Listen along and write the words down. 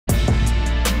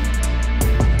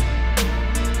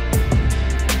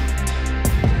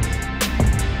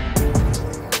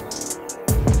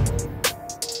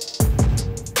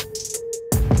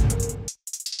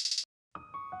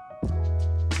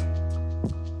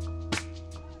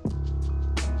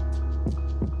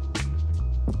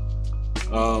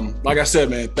Like I said,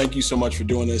 man, thank you so much for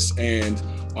doing this. And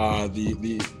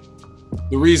the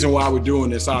reason why we're doing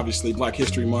this, obviously, Black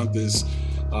History Month is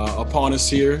upon us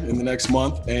here in the next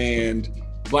month. And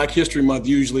Black History Month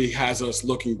usually has us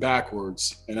looking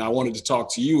backwards. And I wanted to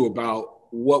talk to you about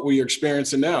what we are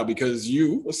experiencing now, because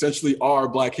you essentially are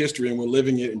Black history and we're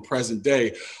living it in present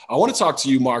day. I want to talk to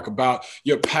you, Marc, about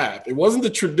your path. It wasn't the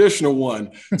traditional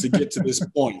one to get to this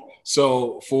point.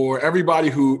 So for everybody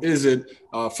who isn't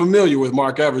familiar with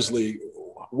Marc Eversley,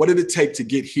 what did it take to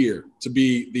get here to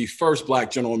be the first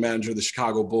Black general manager of the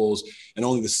Chicago Bulls and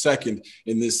only the second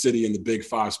in this city in the Big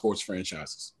Five sports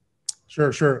franchises?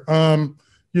 Sure.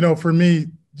 For me,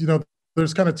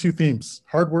 there's kind of two themes: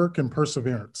 hard work and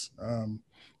perseverance.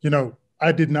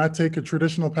 I did not take a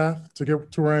traditional path to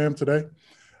get to where I am today.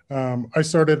 I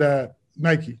started at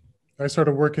Nike. I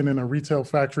started working in a retail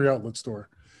factory outlet store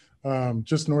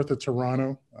just north of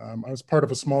Toronto. I was part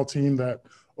of a small team that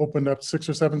opened up 6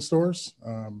 or 7 stores.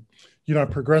 I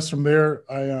progressed from there.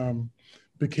 I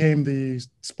became the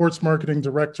sports marketing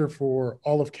director for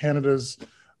all of Canada's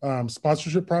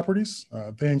sponsorship properties.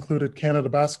 They included Canada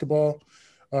Basketball,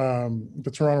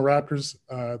 the Toronto Raptors,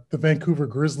 the Vancouver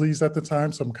Grizzlies at the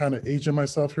time. So I'm kind of aging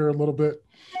myself here a little bit.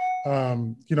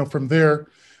 From there,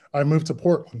 I moved to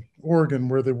Portland, Oregon,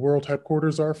 where the world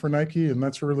headquarters are for Nike. And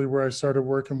that's really where I started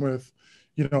working with,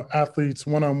 athletes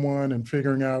one-on-one and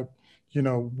figuring out,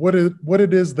 what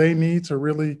it is they need to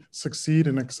really succeed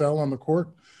and excel on the court.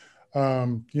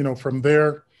 From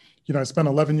there, I spent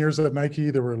 11 years at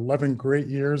Nike. There were 11 great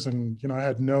years, and, I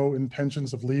had no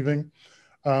intentions of leaving.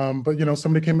 But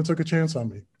somebody came and took a chance on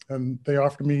me, and they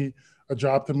offered me a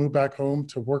job to move back home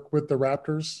to work with the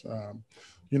Raptors.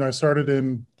 I started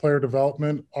in player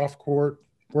development, off court,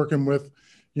 working with,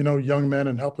 young men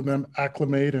and helping them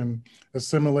acclimate and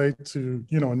assimilate to,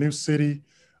 a new city,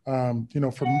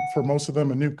 for most of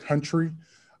them, a new country,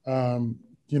 and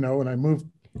I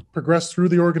progressed through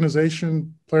the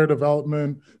organization, player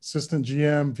development, assistant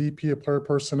GM, VP of player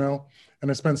personnel, and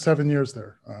I spent 7 years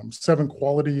there, 7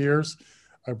 quality years.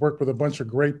 I worked with a bunch of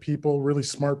great people, really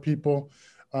smart people.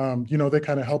 They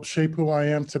kind of helped shape who I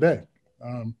am today.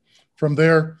 From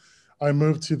there, I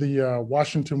moved to the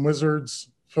Washington Wizards,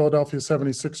 Philadelphia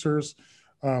 76ers,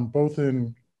 both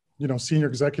in, senior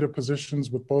executive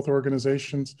positions with both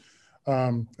organizations.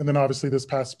 And then obviously this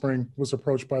past spring was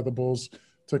approached by the Bulls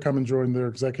to come and join their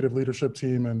executive leadership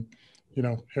team. And,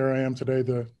 here I am today,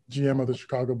 the GM of the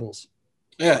Chicago Bulls.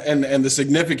 Yeah, and the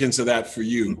significance of that for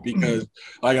you, because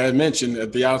like I mentioned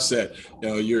at the outset,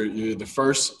 you're the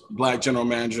first Black general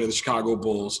manager of the Chicago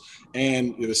Bulls,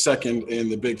 and you're the second in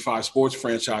the Big Five sports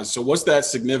franchise. So what's that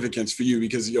significance for you?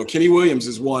 Because Kenny Williams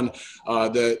is one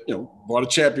that brought a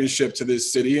championship to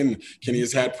this city, and Kenny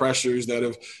has had pressures that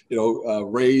have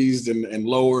raised and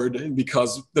lowered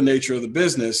because of the nature of the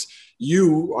business.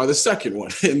 You are the second one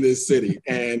in this city,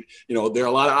 and there are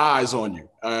a lot of eyes on you.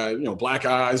 Black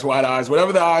eyes, white eyes,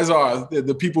 whatever the eyes are,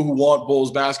 the people who want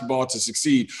Bulls basketball to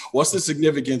succeed. What's the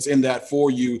significance in that for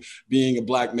you, being a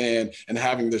Black man and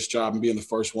having this job and being the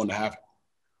first one to have it?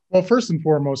 Well, first and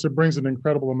foremost, it brings an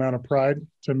incredible amount of pride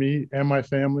to me and my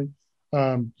family.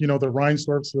 The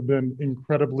Reinsdorfs have been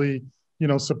incredibly,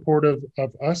 supportive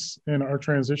of us in our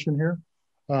transition here.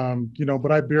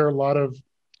 But I bear a lot of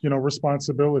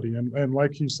responsibility. And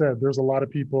like you said, there's a lot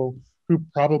of people who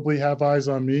probably have eyes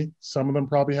on me. Some of them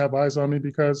probably have eyes on me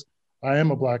because I am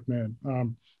a Black man.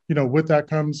 With that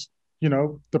comes,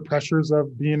 the pressures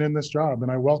of being in this job.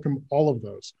 And I welcome all of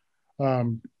those.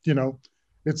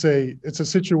 It's a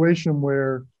situation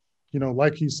where,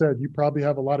 like you said, you probably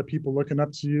have a lot of people looking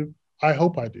up to you. I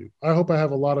hope I do. I hope I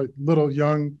have a lot of little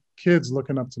young kids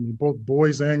looking up to me, both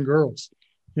boys and girls.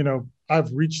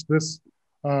 I've reached this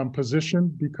position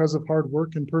because of hard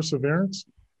work and perseverance.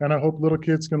 And I hope little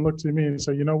kids can look to me and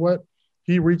say, you know what?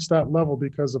 He reached that level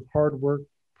because of hard work,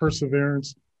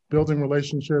 perseverance, building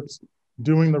relationships,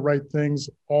 doing the right things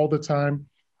all the time,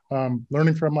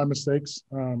 learning from my mistakes,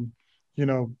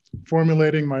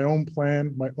 formulating my own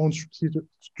plan, my own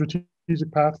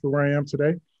strategic path for where I am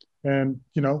today. And,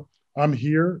 I'm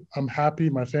here, I'm happy,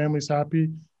 my family's happy,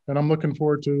 and I'm looking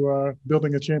forward to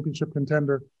building a championship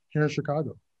contender here in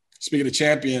Chicago. Speaking of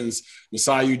champions,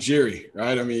 Masai Ujiri,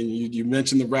 right? I mean, you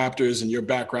mentioned the Raptors and your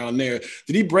background there.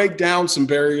 Did he break down some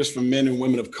barriers for men and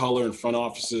women of color in front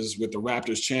offices with the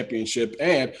Raptors championship?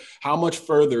 And how much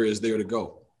further is there to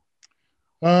go?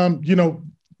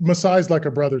 Masai's like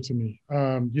a brother to me.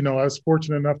 I was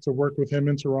fortunate enough to work with him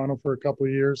in Toronto for a couple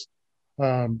of years.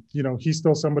 He's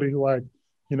still somebody who I,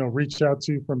 reach out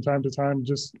to from time to time,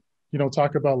 just,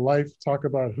 talk about life, talk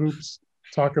about hoops,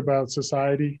 talk about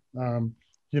society.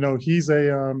 He's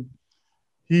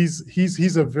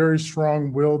he's a very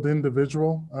strong-willed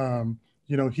individual.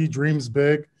 He dreams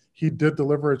big. He did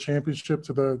deliver a championship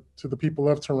to the people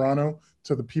of Toronto,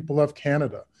 to the people of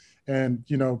Canada. And,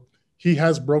 he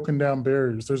has broken down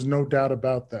barriers. There's no doubt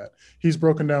about that. He's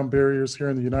broken down barriers here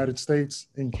in the United States,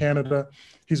 in Canada.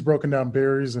 He's broken down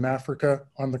barriers in Africa,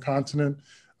 on the continent.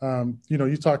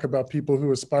 You talk about people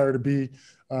who aspire to be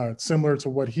similar to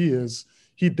what he is.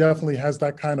 He definitely has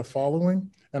that kind of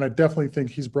following. And I definitely think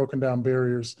he's broken down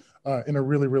barriers in a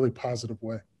really, really positive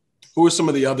way. Who are some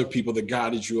of the other people that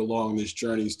guided you along this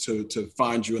journey to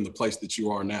find you in the place that you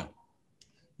are now?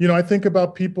 I think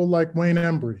about people like Wayne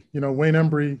Embry. Wayne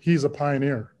Embry, he's a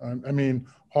pioneer.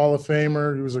 Hall of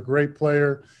Famer. He was a great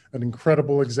player, an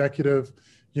incredible executive.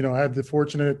 I had the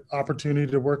fortunate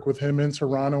opportunity to work with him in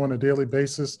Toronto on a daily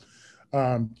basis.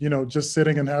 Just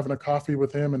sitting and having a coffee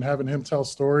with him and having him tell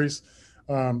stories,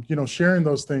 sharing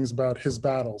those things about his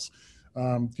battles,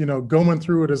 going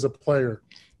through it as a player,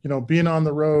 being on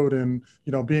the road and,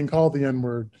 being called the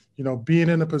N-word, being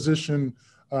in a position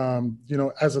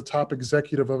as a top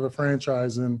executive of a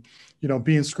franchise and,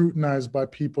 being scrutinized by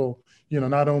people,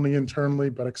 not only internally,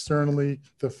 but externally,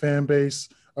 the fan base,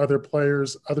 other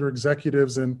players, other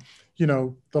executives, and,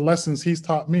 the lessons he's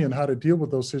taught me and how to deal with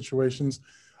those situations,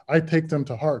 I take them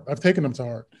to heart. I've taken them to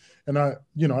heart. And I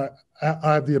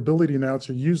have the ability now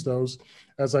to use those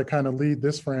as I kind of lead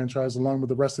this franchise along with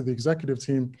the rest of the executive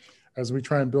team as we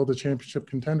try and build a championship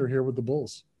contender here with the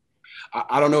Bulls.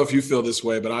 I don't know if you feel this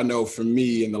way, but I know for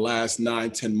me in the last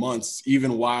 9-10 months,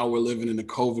 even while we're living in the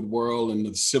COVID world and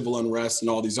the civil unrest and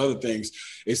all these other things,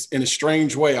 it's in a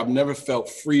strange way, I've never felt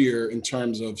freer in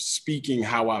terms of speaking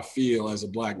how I feel as a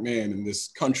Black man in this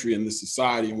country and this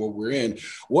society and what we're in.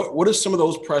 What do some of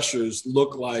those pressures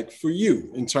look like for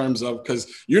you in terms of, because,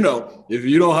 if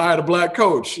you don't hire a Black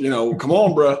coach, come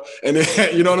on, bro. And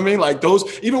then, you know what I mean? Like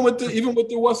those, even with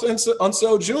the Wes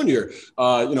Unseld Jr.,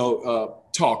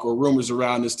 talk or rumors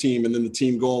around this team and then the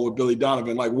team going with Billy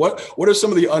Donovan, like what are some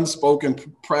of the unspoken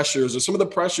pressures or some of the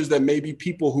pressures that maybe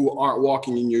people who aren't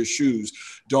walking in your shoes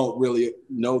don't really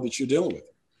know that you're dealing with?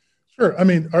 Sure.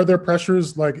 Are there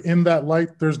pressures like in that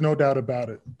light? There's no doubt about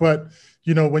it. But,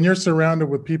 when you're surrounded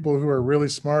with people who are really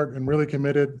smart and really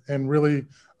committed and really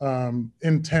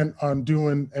intent on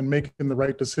doing and making the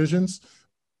right decisions,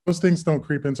 those things don't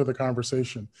creep into the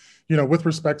conversation. With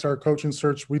respect to our coaching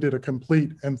search, we did a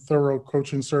complete and thorough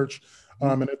coaching search.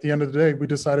 And at the end of the day, we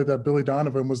decided that Billy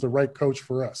Donovan was the right coach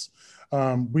for us.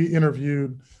 We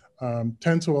interviewed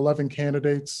 10 to 11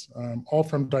 candidates, all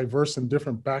from diverse and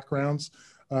different backgrounds.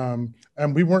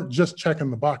 And we weren't just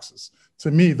checking the boxes. To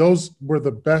me, those were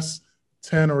the best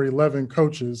 10 or 11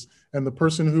 coaches. And the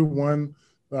person who won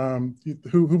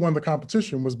the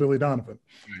competition was Billy Donovan.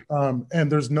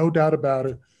 And there's no doubt about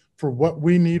it. For what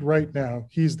we need right now,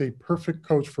 he's the perfect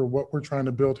coach for what we're trying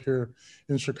to build here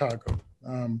in Chicago.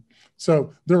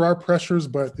 So there are pressures,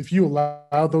 but if you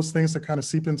allow those things to kind of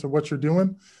seep into what you're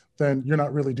doing, then you're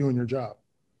not really doing your job.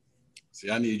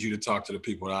 See, I need you to talk to the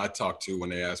people that I talk to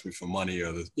when they ask me for money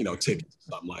or tickets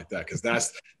or something like that, because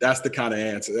that's the kind of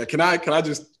answer. Can I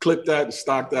just clip that and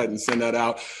stock that and send that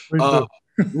out?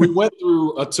 We went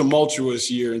through a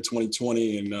tumultuous year in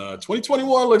 2020, and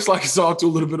 2021 looks like it's off to a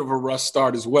little bit of a rough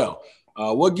start as well.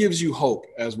 What gives you hope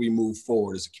as we move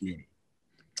forward as a community?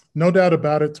 No doubt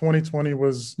about it. 2020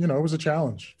 was, it was a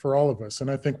challenge for all of us.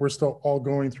 And I think we're still all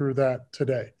going through that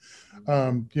today.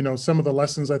 Some of the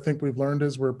lessons I think we've learned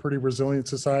is we're a pretty resilient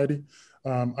society.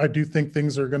 I do think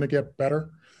things are going to get better.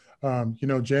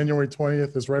 January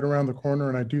 20th is right around the corner.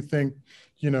 And I do think,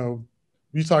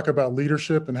 we talk about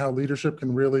leadership and how leadership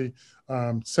can really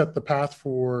set the path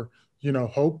for,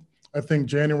 hope. I think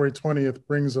January 20th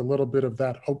brings a little bit of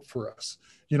that hope for us.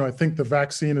 I think the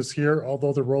vaccine is here,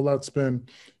 although the rollout's been,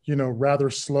 rather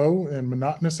slow and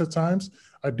monotonous at times.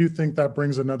 I do think that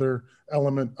brings another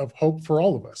element of hope for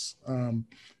all of us.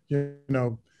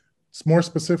 More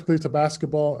specifically to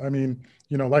basketball,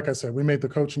 like I said, we made the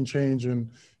coaching change and,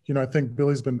 I think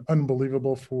Billy's been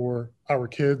unbelievable for our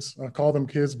kids. I call them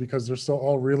kids because they're still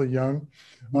all really young.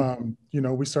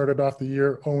 We started off the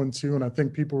year 0-2, and I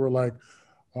think people were like,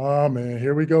 oh, man,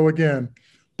 here we go again.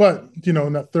 But,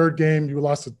 in that third game, you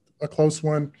lost a close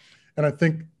one. And I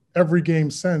think every game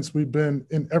since, we've been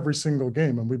in every single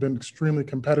game, and we've been extremely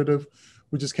competitive.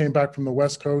 We just came back from the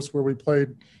West Coast where we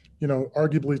played,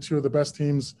 arguably two of the best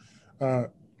teams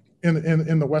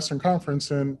in the Western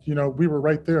Conference. And, we were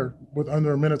right there with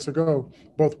under a minute to go,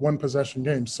 both one possession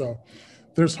games. So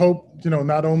there's hope,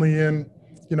 not only in,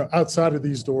 outside of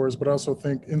these doors, but I also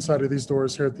think inside of these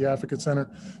doors here at the Advocate Center,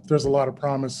 there's a lot of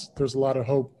promise. There's a lot of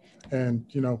hope. And,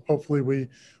 hopefully we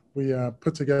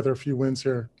put together a few wins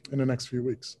here in the next few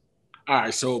weeks. All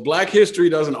right, so Black history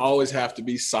doesn't always have to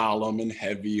be solemn and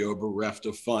heavy or bereft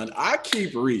of fun. I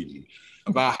keep reading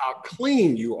about how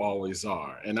clean you always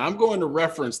are. And I'm going to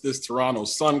reference this Toronto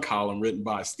Sun column written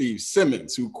by Steve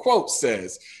Simmons, who, quote,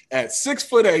 says, at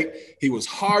 6'8", he was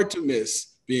hard to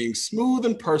miss, being smooth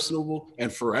and personable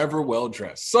and forever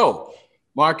well-dressed. So,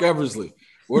 Marc Eversley,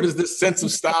 where does this sense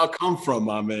of style come from,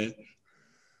 my man?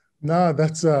 No,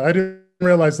 that's, I didn't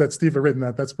realize that Steve had written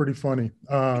that. That's pretty funny.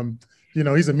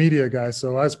 He's a media guy,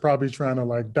 so I was probably trying to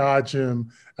like dodge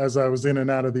him as I was in and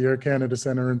out of the Air Canada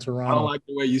Center in Toronto. I don't like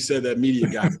the way you said that, media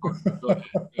guy. Go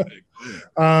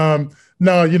ahead.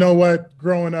 No, you know what?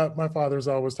 Growing up, my father's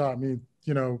always taught me,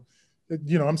 I'm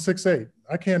 6'8".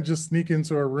 I can't just sneak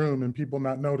into a room and people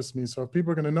not notice me. So if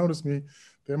people are going to notice me,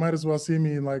 they might as well see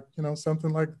me like,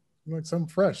 something like something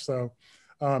fresh. So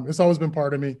it's always been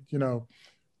part of me.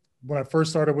 When I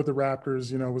first started with the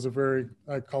Raptors, it was a very,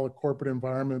 I call it corporate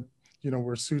environment,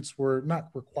 where suits were not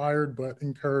required, but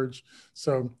encouraged.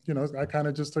 So, I kind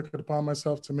of just took it upon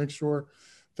myself to make sure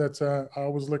that I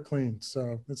always look clean.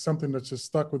 So it's something that's just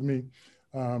stuck with me.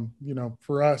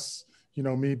 For us,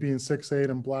 me being 6'8"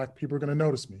 and Black, people are going to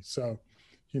notice me. So,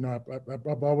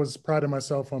 I've always prided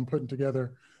myself on putting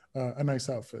together a nice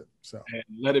outfit. So, and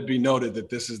let it be noted that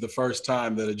this is the first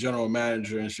time that a general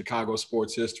manager in Chicago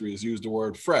sports history has used the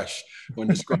word fresh when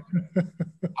describing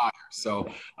hire.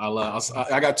 So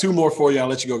I got two more for you. I'll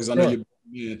let you go because I know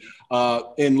you're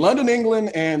in London,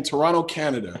 England, and Toronto,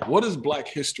 Canada. What does Black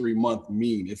History Month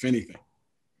mean, if anything?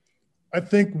 I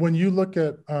think when you look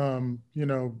at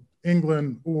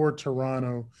England or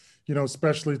Toronto,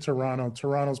 especially Toronto.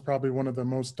 Toronto's probably one of the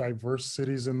most diverse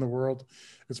cities in the world.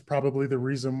 It's probably the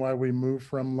reason why we moved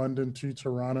from London to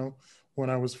Toronto when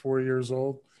I was 4 years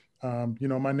old.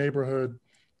 My neighborhood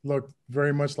looked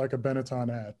very much like a Benetton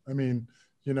ad. I mean,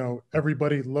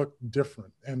 everybody looked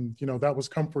different, and, that was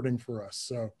comforting for us.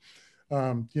 So,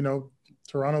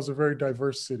 Toronto's a very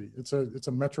diverse city. It's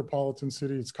a metropolitan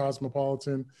city. It's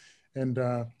cosmopolitan. And,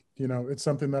 it's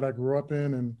something that I grew up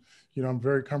in, and, I'm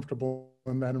very comfortable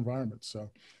in that environment.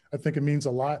 So I think it means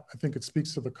a lot. I think it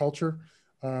speaks to the culture.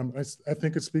 I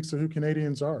think it speaks to who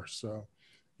Canadians are. So,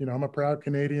 I'm a proud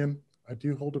Canadian. I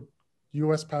do hold a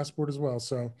U.S. passport as well.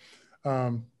 So,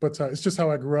 but it's just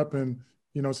how I grew up, and,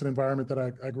 it's an environment that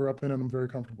I grew up in and I'm very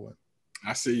comfortable in.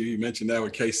 I see you mentioned that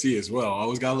with KC as well.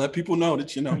 Always got to let people know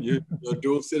that, you're a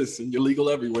dual citizen, you're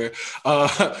legal everywhere.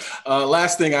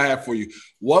 Last thing I have for you.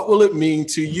 What will it mean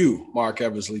to you, Marc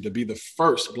Eversley, to be the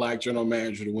first Black general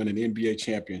manager to win an NBA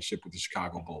championship with the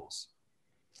Chicago Bulls?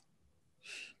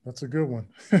 That's a good one.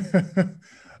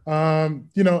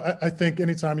 I think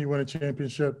anytime you win a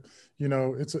championship,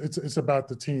 it's about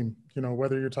the team,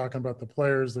 whether you're talking about the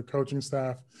players, the coaching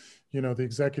staff, the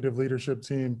executive leadership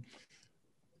team.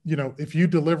 If you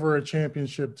deliver a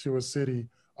championship to a city,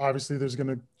 obviously there's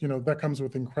going to, that comes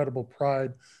with incredible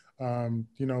pride,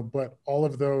 but all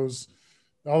of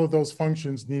those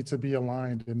functions need to be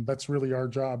aligned. And that's really our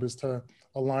job, is to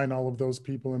align all of those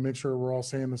people and make sure we're all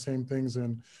saying the same things.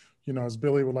 And, as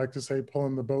Billy would like to say,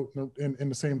 pulling the boat in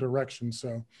the same direction.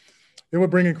 So it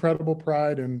would bring incredible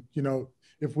pride. And,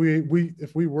 if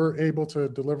we were able to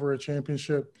deliver a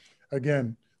championship,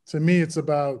 again, to me, it's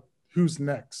about who's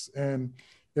next. And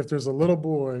if there's a little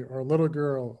boy or a little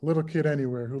girl, a little kid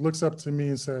anywhere who looks up to me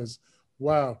and says,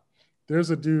 wow,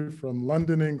 there's a dude from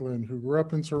London, England, who grew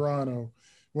up in Toronto,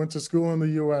 went to school in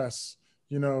the US,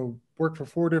 worked for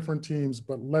 4 different teams,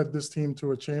 but led this team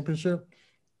to a championship,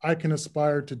 I can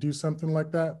aspire to do something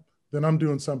like that, then I'm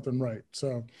doing something right.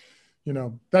 So,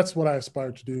 that's what I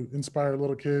aspire to do, inspire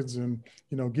little kids and,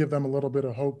 give them a little bit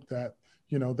of hope that,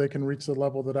 they can reach the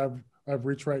level that I've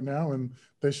reached right now. And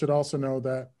they should also know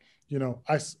that,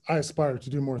 I aspire to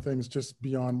do more things just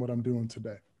beyond what I'm doing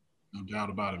today. No doubt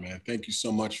about it, man. Thank you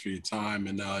so much for your time.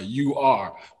 And you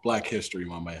are Black History,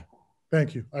 my man.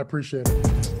 Thank you. I appreciate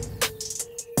it.